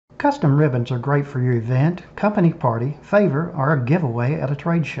Custom ribbons are great for your event, company party, favor, or a giveaway at a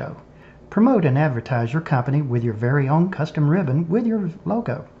trade show. Promote and advertise your company with your very own custom ribbon with your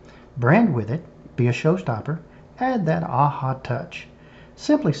logo. Brand with it, be a showstopper, add that aha touch.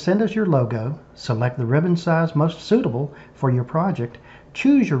 Simply send us your logo, select the ribbon size most suitable for your project,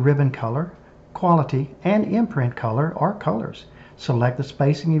 choose your ribbon color, quality, and imprint color or colors. Select the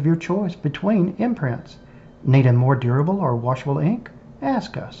spacing of your choice between imprints. Need a more durable or washable ink?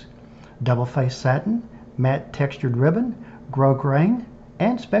 Ask us. Double Faced Satin, matte textured ribbon, Grosgrain,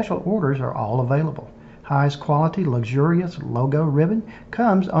 and special orders are all available. Highest quality, luxurious logo ribbon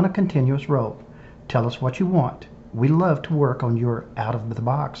comes on a continuous roll. Tell us what you want. We love to work on your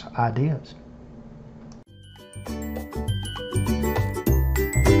out-of-the-box ideas.